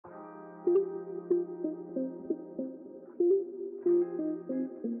Hi,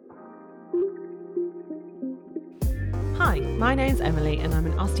 my name's Emily and I'm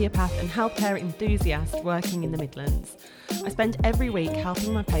an osteopath and healthcare enthusiast working in the Midlands. I spend every week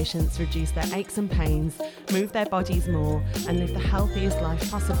helping my patients reduce their aches and pains, move their bodies more and live the healthiest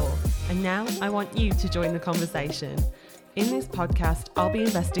life possible. And now I want you to join the conversation. In this podcast, I'll be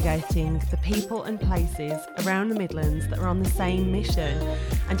investigating the people and places around the Midlands that are on the same mission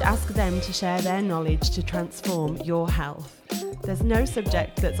and ask them to share their knowledge to transform your health. There's no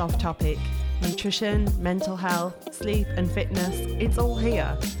subject that's off topic. Nutrition, mental health, sleep and fitness, it's all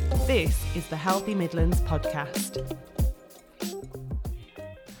here. This is the Healthy Midlands podcast.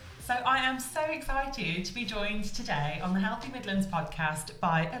 So I am so excited to be joined today on the Healthy Midlands podcast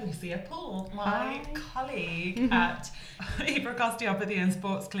by Alicia Poole, my colleague at Ebrook Osteopathy and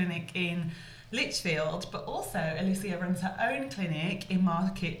Sports Clinic in Lichfield, but also Alicia runs her own clinic in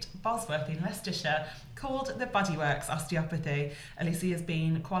Market Bosworth in Leicestershire called the Bodyworks Osteopathy. Alicia has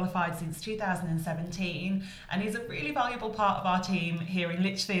been qualified since 2017 and is a really valuable part of our team here in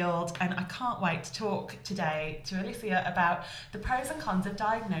Lichfield, and I can't wait to talk today to Alicia about the pros and cons of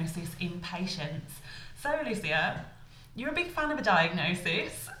diagnosis in patients. So Alicia, you're a big fan of a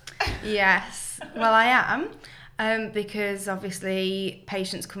diagnosis. Yes, well I am. Because obviously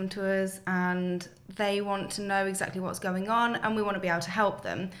patients come to us and they want to know exactly what's going on and we want to be able to help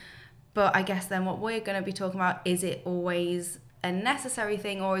them. But I guess then what we're going to be talking about, is it always a necessary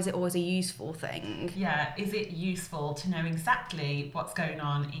thing or is it always a useful thing? Yeah, is it useful to know exactly what's going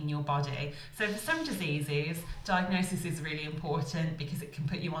on in your body? So for some diseases, diagnosis is really important because it can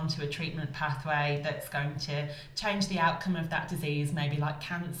put you onto a treatment pathway that's going to change the outcome of that disease, maybe like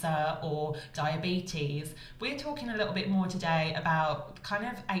cancer or diabetes. We're talking a little bit more today about kind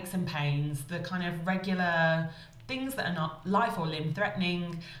of aches and pains, the kind of regular things that are not life or limb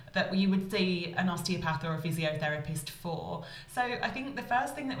threatening that you would see an osteopath or a physiotherapist for. So I think the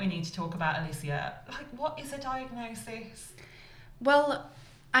first thing that we need to talk about, Alicia, like, what is a diagnosis? Well,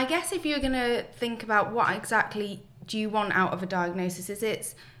 I guess if you're going to think about what exactly do you want out of a diagnosis, is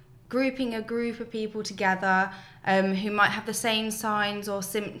it's grouping a group of people together who might have the same signs or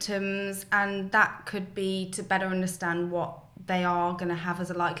symptoms, and that could be to better understand what they are going to have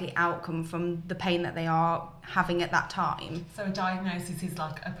as a likely outcome from the pain that they are having at that time. So a diagnosis is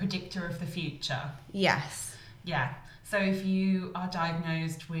like a predictor of the future? Yes. Yeah. So if you are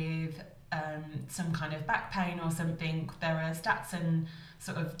diagnosed with some kind of back pain or something, there are stats and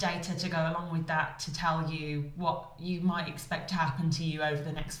sort of data to go along with that to tell you what you might expect to happen to you over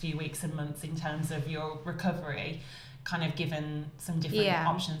the next few weeks and months in terms of your recovery, kind of given some different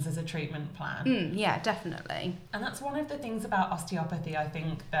options as a treatment plan. Yeah, definitely. And that's one of the things about osteopathy, I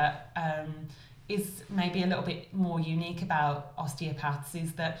think, that is maybe a little bit more unique about osteopaths,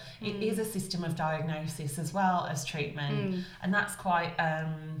 is that it is a system of diagnosis as well as treatment. And that's quite...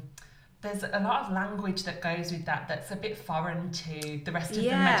 there's a lot of language that goes with that that's a bit foreign to the rest of the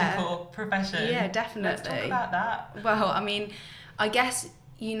medical profession. Yeah, definitely. Let's talk about that. Well, I mean, I guess,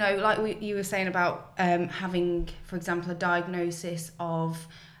 you know, like you were saying about having, for example, a diagnosis of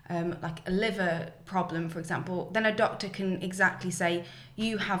like a liver problem, for example, then a doctor can exactly say,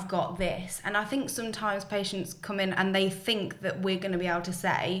 you have got this. And I think sometimes patients come in and they think that we're going to be able to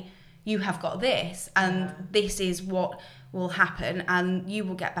say, you have got this, and this is what will happen and you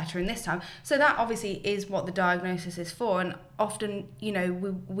will get better in this time. So that obviously is what the diagnosis is for, and often, you know,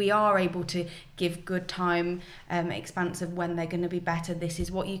 we are able to give good time expanse of when they're going to be better, this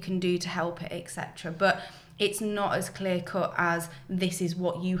is what you can do to help it, etc. But it's not as clear cut as this is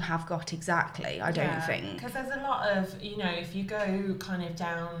what you have got exactly, I don't think. Because there's a lot of, you know, if you go kind of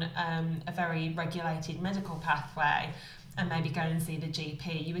down a very regulated medical pathway and maybe go and see the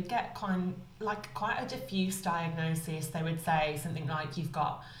GP, you would get quite a diffuse diagnosis. They would say something like you've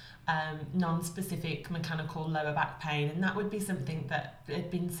got non-specific mechanical lower back pain, and that would be something that had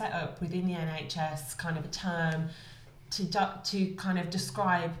been set up within the NHS, kind of a term to kind of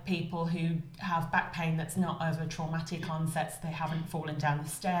describe people who have back pain that's not of a traumatic onset, so they haven't fallen down the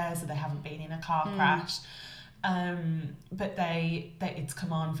stairs or they haven't been in a car crash, but it's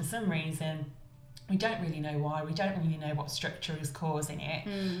come on for some reason. We don't really know why, we don't really know what structure is causing it,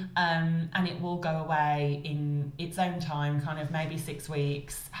 and it will go away in its own time, kind of maybe 6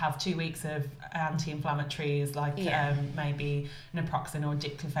 weeks, have 2 weeks of anti-inflammatories like maybe naproxen or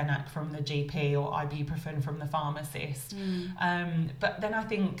diclofenac from the GP or ibuprofen from the pharmacist. But then I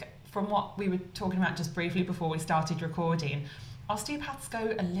think from what we were talking about just briefly before we started recording, osteopaths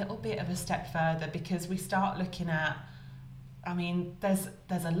go a little bit of a step further, because we start looking at, I mean, there's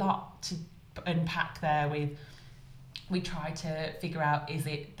a lot to unpack there with we try to figure out, is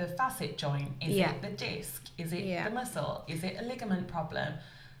it the facet joint? Is it the disc? Is it the muscle? Is it a ligament problem?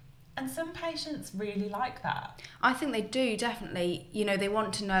 And some patients really like that. I think they do, definitely. You know, they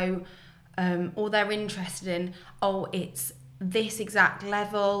want to know, or they're interested in, it's this exact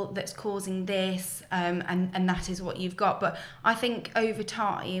level that's causing this, and that is what you've got. But I think over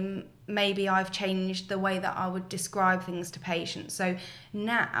time, maybe I've changed the way that I would describe things to patients. So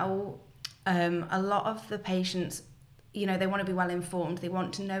now, a lot of the patients, you know, they want to be well informed. They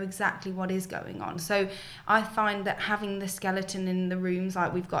want to know exactly what is going on. So I find that having the skeleton in the rooms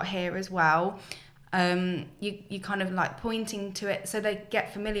like we've got here as well, you kind of like pointing to it so they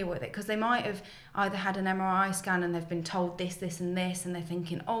get familiar with it, because they might have either had an MRI scan and they've been told this and this, and they're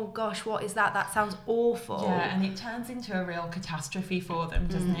thinking, oh gosh, what is that? That sounds awful. Yeah, and it turns into a real catastrophe for them,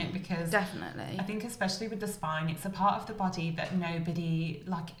 doesn't it? Because definitely, I think especially with the spine, it's a part of the body that nobody,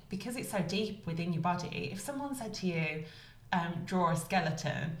 like, because it's so deep within your body, if someone said to you, draw a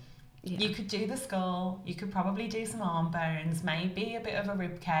skeleton, you could do the skull, you could probably do some arm bones, maybe a bit of a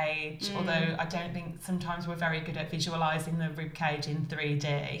rib cage, although I don't think sometimes we're very good at visualising the rib cage in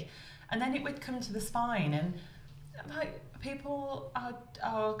 3D. And then it would come to the spine, and like people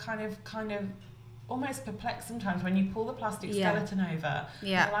are kind of almost perplexed sometimes when you pull the plastic skeleton over.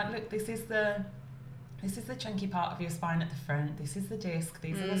 They're like, look, this is the chunky part of your spine at the front, this is the disc,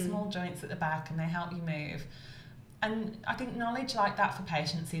 these are the small joints at the back, and they help you move. And I think knowledge like that for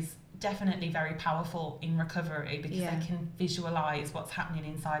patients is definitely very powerful in recovery, because they can visualise what's happening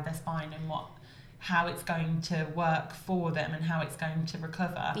inside their spine and how it's going to work for them and how it's going to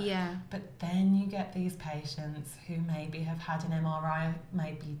recover. Yeah. But then you get these patients who maybe have had an MRI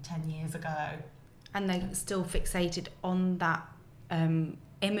maybe 10 years ago. And they're still fixated on that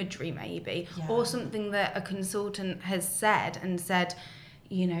imagery maybe, or something that a consultant has said,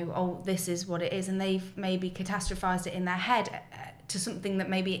 you know, oh, this is what it is, and they've maybe catastrophized it in their head to something that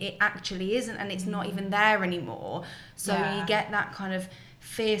maybe it actually isn't, and it's not even there anymore. So you get that kind of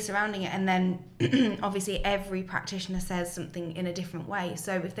fear surrounding it, and then obviously every practitioner says something in a different way.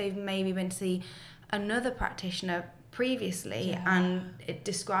 So if they've maybe been to see another practitioner previously and it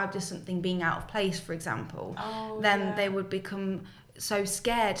described as something being out of place, for example, then they would become so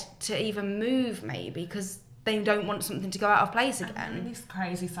scared to even move, maybe because they don't want something to go out of place again. And this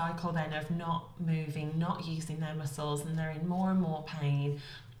crazy cycle then of not moving, not using their muscles, and they're in more and more pain.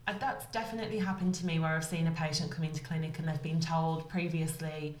 And that's definitely happened to me, where I've seen a patient come into clinic and they've been told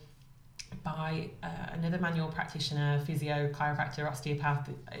previously by another manual practitioner, physio, chiropractor, osteopath,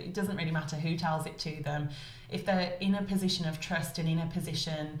 it doesn't really matter who tells it to them. If they're in a position of trust and in a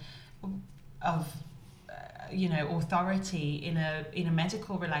position of authority in a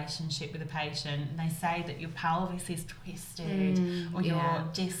medical relationship with a patient, and they say that your pelvis is twisted or your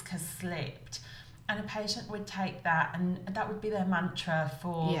disc has slipped, and a patient would take that and that would be their mantra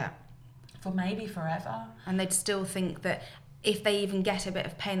for maybe forever. And they'd still think that if they even get a bit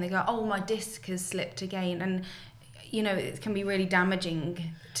of pain, they go, oh, my disc has slipped again. And you know, it can be really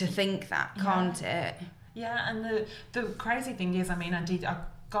damaging to think that, can't it? Yeah, and the crazy thing is, I mean, I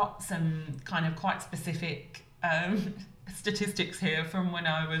got some kind of quite specific statistics here from when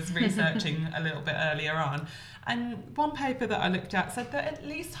I was researching a little bit earlier on. And one paper that I looked at said that at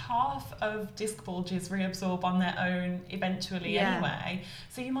least half of disc bulges reabsorb on their own eventually anyway.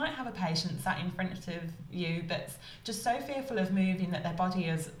 So you might have a patient sat in front of you that's just so fearful of moving that their body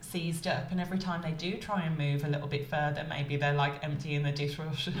is seized up, and every time they do try and move a little bit further, maybe they're like emptying the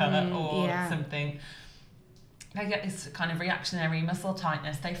dishwasher or something, they get this kind of reactionary muscle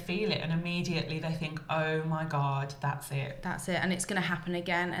tightness. They feel it and immediately they think, oh my God, that's it. That's it, and it's going to happen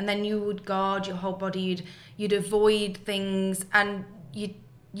again. And then you would guard your whole body, you'd avoid things, and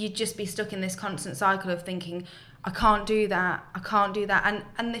you'd just be stuck in this constant cycle of thinking, I can't do that.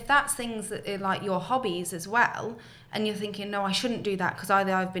 And if that's things that are like your hobbies as well, and you're thinking, no, I shouldn't do that because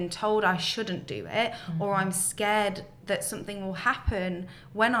either I've been told I shouldn't do it, or I'm scared that something will happen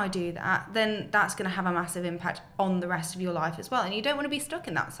when I do that, then that's going to have a massive impact on the rest of your life as well. And you don't want to be stuck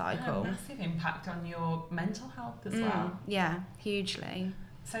in that cycle. Yeah, massive impact on your mental health as well. Yeah, hugely.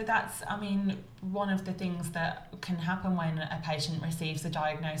 So that's, I mean, one of the things that can happen when a patient receives a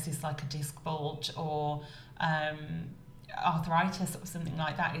diagnosis like a disc bulge or arthritis or something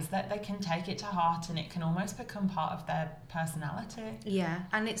like that, is that they can take it to heart and it can almost become part of their personality. Yeah,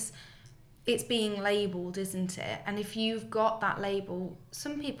 and it's being labelled, isn't it? And if you've got that label,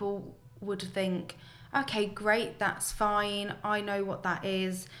 some people would think, okay, great, that's fine, I know what that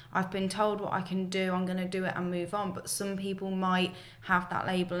is, I've been told what I can do, I'm going to do it and move on. But some people might have that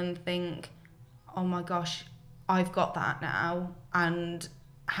label and think, oh my gosh, I've got that now, and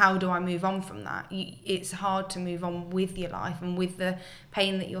how do I move on from that? It's hard to move on with your life and with the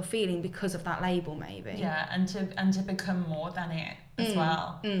pain that you're feeling because of that label, maybe. Yeah, and to become more than it as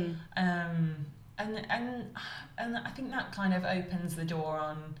well. And I think that kind of opens the door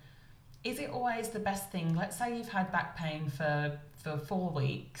on, is it always the best thing? Let's say you've had back pain for 4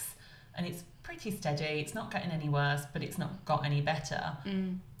 weeks and it's pretty steady, it's not getting any worse, but it's not got any better.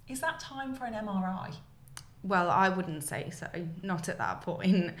 Is that time for an MRI? Well, I wouldn't say so, not at that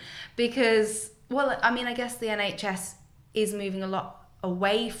point, because, well, I mean, I guess the NHS is moving a lot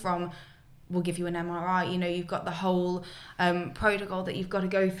away from, we'll give you an MRI, you know, you've got the whole protocol that you've got to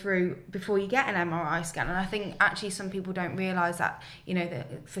go through before you get an MRI scan. And I think actually some people don't realise that, you know, they're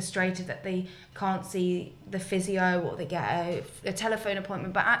frustrated that they can't see the physio or they get a telephone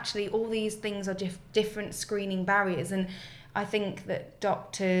appointment, but actually all these things are different screening barriers. And I think that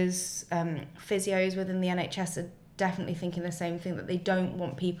doctors, physios within the NHS are definitely thinking the same thing, that they don't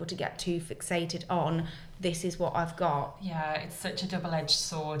want people to get too fixated on, this is what I've got. Yeah, it's such a double-edged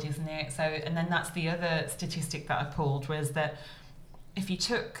sword, isn't it? So, and then that's the other statistic that I pulled, was that if you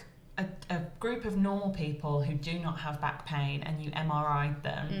took a group of normal people who do not have back pain and you MRI'd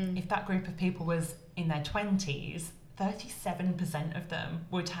them, if that group of people was in their 20s, 37% of them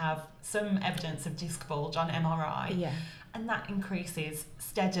would have some evidence of disc bulge on MRI. Yeah. And that increases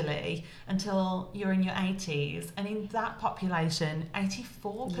steadily until you're in your 80s. And in that population,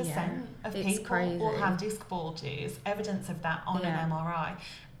 84% of people will have disc bulges, evidence of that on an MRI.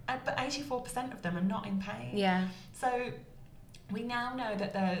 But 84% of them are not in pain. Yeah. So we now know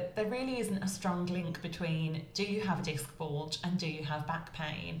that there really isn't a strong link between, do you have a disc bulge and do you have back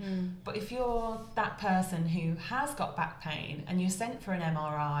pain? But if you're that person who has got back pain and you're sent for an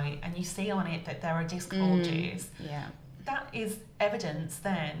MRI and you see on it that there are disc bulges, that is evidence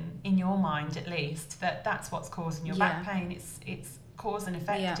then, in your mind at least, that that's what's causing your back pain. It's cause and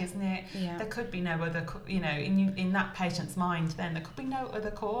effect, isn't it? Yeah. There could be no other, you know, in that patient's mind then, there could be no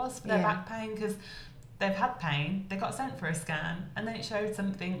other cause for their back pain, because they've had pain, they got sent for a scan, and then it showed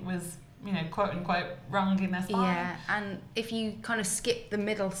something was, you know, quote unquote, wrong in their spine. Yeah, and if you kind of skip the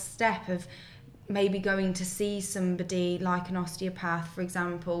middle step of maybe going to see somebody like an osteopath, for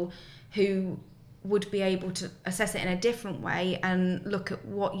example, who would be able to assess it in a different way and look at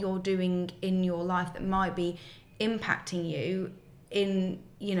what you're doing in your life that might be impacting you in,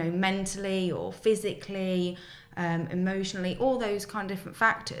 you know, mentally or physically, emotionally, all those kind of different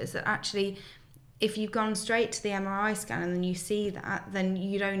factors, that actually, if you've gone straight to the MRI scan and then you see that, then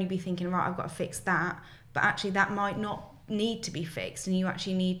you'd only be thinking, right, I've got to fix that. But actually that might not need to be fixed, and you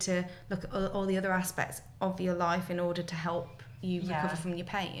actually need to look at all the other aspects of your life in order to help you recover from your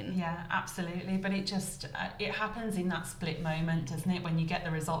pain. Yeah, absolutely. But it just, it happens in that split moment, doesn't it? When you get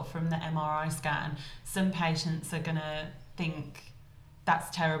the result from the MRI scan, some patients are going to think, that's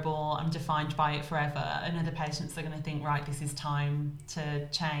terrible, I'm defined by it forever. And other patients are going to think, right, this is time to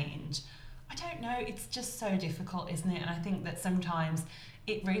change. I don't know, it's just so difficult, isn't it? And I think that sometimes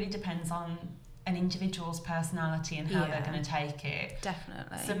it really depends on an individual's personality and how they're going to take it.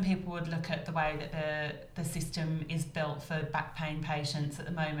 Definitely. Some people would look at the way that the system is built for back pain patients at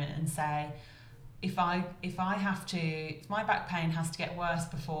the moment and say, if my back pain has to get worse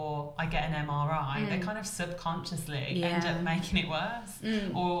before I get an MRI, they kind of subconsciously end up making it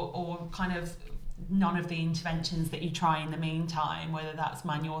worse, or kind of none of the interventions that you try in the meantime, whether that's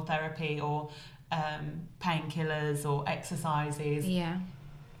manual therapy or painkillers or exercises,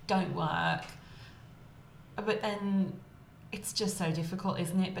 don't work. But then it's just so difficult,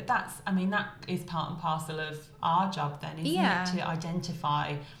 isn't it? But that is part and parcel of our job then, isn't it? To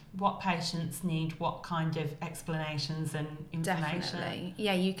identify what patients need, what kind of explanations and information. Definitely.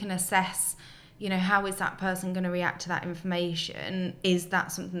 Yeah, you can assess, you know, how is that person going to react to that information? Is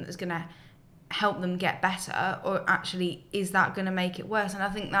that something that's going to help them get better, or actually is that going to make it worse? And I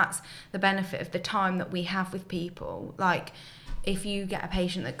think that's the benefit of the time that we have with people. Like, if you get a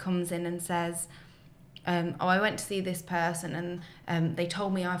patient that comes in and says, I went to see this person and they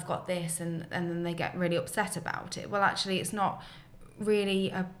told me I've got this, and then they get really upset about it. Well, actually, it's not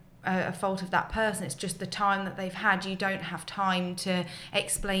really a fault of that person. It's just the time that they've had. You don't have time to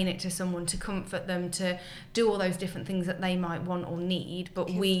explain it to someone, to comfort them, to do all those different things that they might want or need,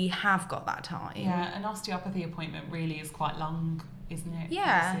 but we have got that time. Yeah, an osteopathy appointment really is quite long, isn't it?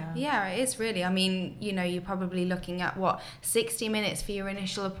 Yeah, it is really. I mean, you know, you're probably looking at 60 minutes for your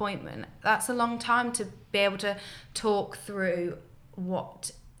initial appointment. That's a long time to be able to talk through what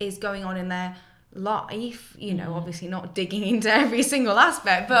is going on in their life, you know, obviously not digging into every single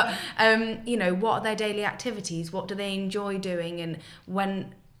aspect, but you know, what are their daily activities, what do they enjoy doing, and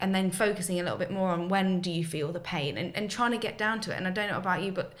when and then focusing a little bit more on when do you feel the pain, and trying to get down to it. And I don't know about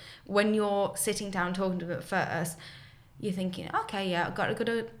you, but when you're sitting down talking to them at first, you're thinking, okay, yeah, I've got a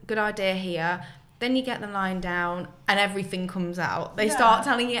good idea here. Then you get them lying down and everything comes out. They start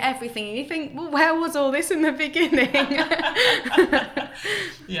telling you everything and you think, well, where was all this in the beginning?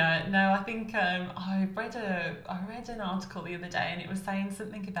 Yeah, no, I think I read an article the other day, and it was saying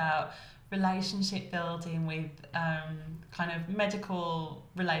something about relationship building with kind of medical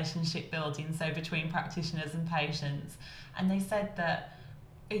relationship building, so between practitioners and patients. And they said that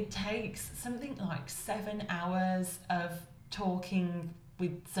it takes something like 7 hours of talking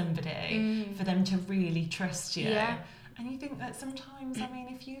with somebody for them to really trust you. Yeah. And you think that sometimes, I mean,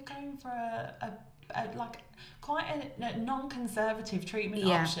 if you're going for a like quite a non-conservative treatment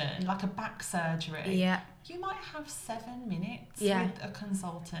option, like a back surgery, you might have 7 minutes with a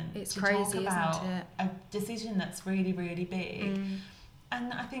consultant it's to crazy, talk about isn't it? a decision that's really, really big.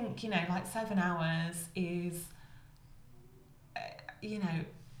 And I think, you know, like 7 hours is, you know,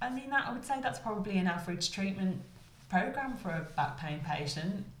 I mean, that I would say that's probably an average treatment program for a back pain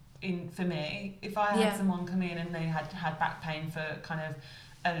patient. For me, if I had someone come in and they had back pain for kind of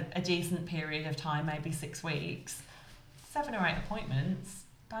a decent period of time, maybe 6 weeks, 7 or 8 appointments,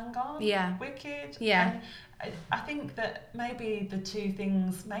 bang on, wicked. And I think that maybe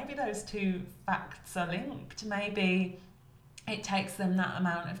those two facts are linked. Maybe it takes them that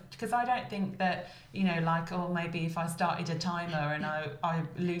amount of, because I don't think that, you know, like, or maybe if I started a timer and I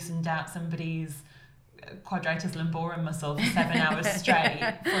loosened out somebody's quadratus lumborum muscle for 7 hours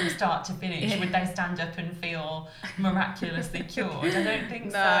straight from start to finish, would they stand up and feel miraculously cured? I don't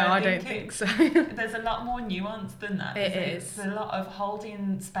think so. I don't think so. There's a lot more nuance than that. It's a lot of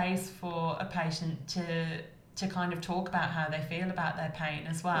holding space for a patient to kind of talk about how they feel about their pain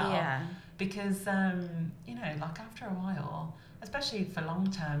as well. Yeah. Because, you know, like after a while, especially for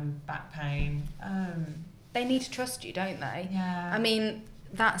long-term back pain, they need to trust you, don't they? Yeah. I mean,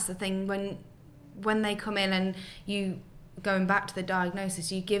 that's the thing, when they come in and you, going back to the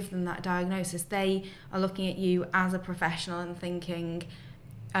diagnosis, you give them that diagnosis, they are looking at you as a professional and thinking,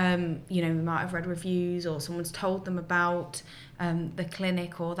 you know, we might have read reviews or someone's told them about the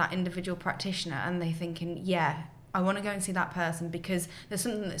clinic or that individual practitioner, and they're thinking, yeah, I want to go and see that person because there's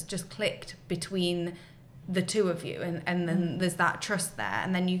something that's just clicked between the two of you, and then there's that trust there,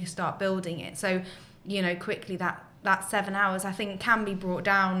 and then you start building it. So, you know, quickly that 7 hours, I think, can be brought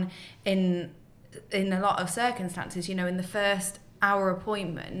down in a lot of circumstances. You know, in the first hour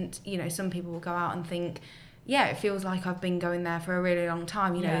appointment, you know, some people will go out and think, yeah, it feels like I've been going there for a really long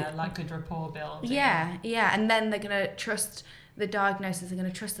time, you know. Like good rapport building. Yeah, and then they're going to trust the diagnosis, they're going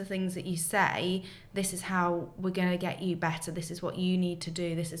to trust the things that you say. This is how we're going to get you better, this is what you need to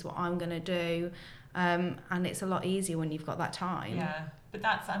do, this is what I'm going to do. And it's a lot easier when you've got that time. Yeah, but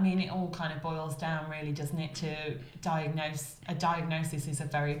that's, I mean, it all kind of boils down really, doesn't it, to a diagnosis is a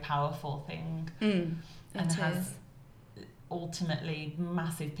very powerful thing. And has ultimately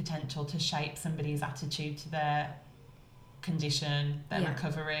massive potential to shape somebody's attitude to their condition, their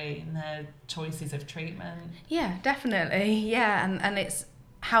recovery, and their choices of treatment. Yeah, definitely. Yeah, and it's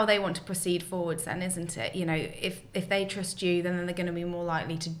how they want to proceed forwards then, isn't it? You know, if they trust you, then they're going to be more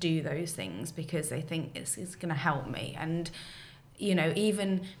likely to do those things because they think it's going to help me. And, you know,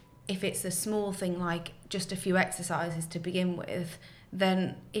 even if it's a small thing like just a few exercises to begin with,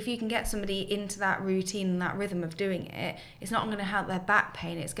 then if you can get somebody into that routine and that rhythm of doing it, it's not going to help their back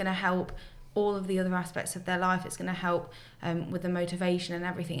pain, it's going to help all of the other aspects of their life. It's going to help with the motivation and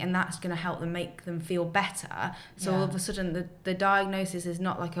everything, and that's going to help them make them feel better. So all of a sudden the diagnosis is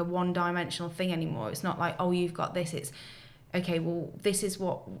not like a one-dimensional thing anymore. It's not like, oh, you've got this. It's, okay, well, this is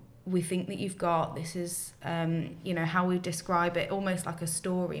what we think that you've got. This is, you know, how we describe it, almost like a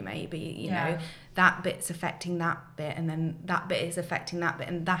story maybe, you know. That bit's affecting that bit, and then that bit is affecting that bit,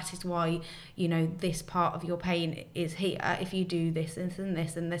 and that is why, you know, this part of your pain is here. If you do this and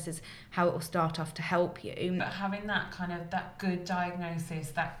this, and this is how it will start off to help you. But having that kind of, that good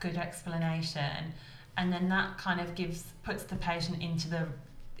diagnosis, that good explanation, and then that kind of puts the patient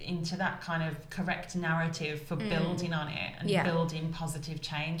into that kind of correct narrative for building on it and building positive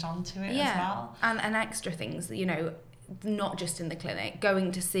change onto it as well. And extra things, you know, not just in the clinic,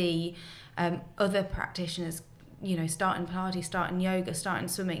 going to see other practitioners, you know, starting Pilates, starting yoga, starting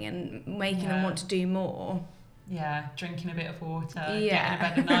swimming, and making them want to do more. Yeah, drinking a bit of water, getting a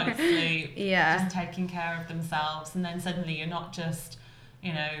better night's sleep, just taking care of themselves, and then suddenly you're not just,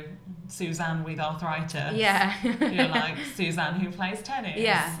 you know, Suzanne with arthritis. You're like Suzanne who plays tennis.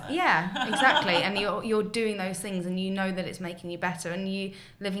 Yeah, exactly. And you're doing those things, and you know that it's making you better, and you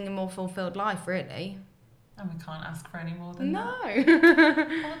living a more fulfilled life, really. And we can't ask for any more than No. that.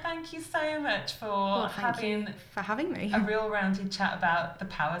 Well, thank you so much for having me. A real rounded chat about the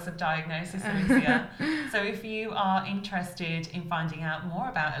powers of diagnosis, Alicia. So if you are interested in finding out more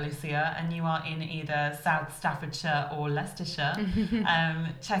about Alicia and you are in either South Staffordshire or Leicestershire,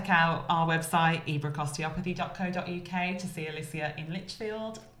 check out our website, ebrookosteopathy.co.uk, to see Alicia in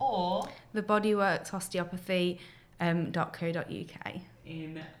Lichfield, or the Bodyworks Osteopathy.co.uk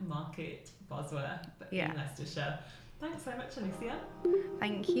in Market Bosworth in Leicestershire. Thanks so much, Alicia.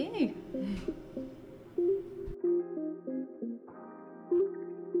 Thank you.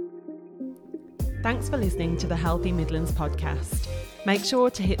 Thanks for listening to the Healthy Midlands podcast. Make sure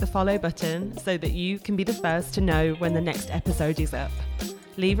to hit the follow button so that you can be the first to know when the next episode is up.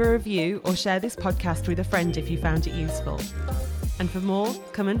 Leave a review or share this podcast with a friend if you found it useful. And for more,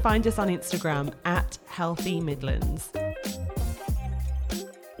 come and find us on Instagram @Healthy Midlands.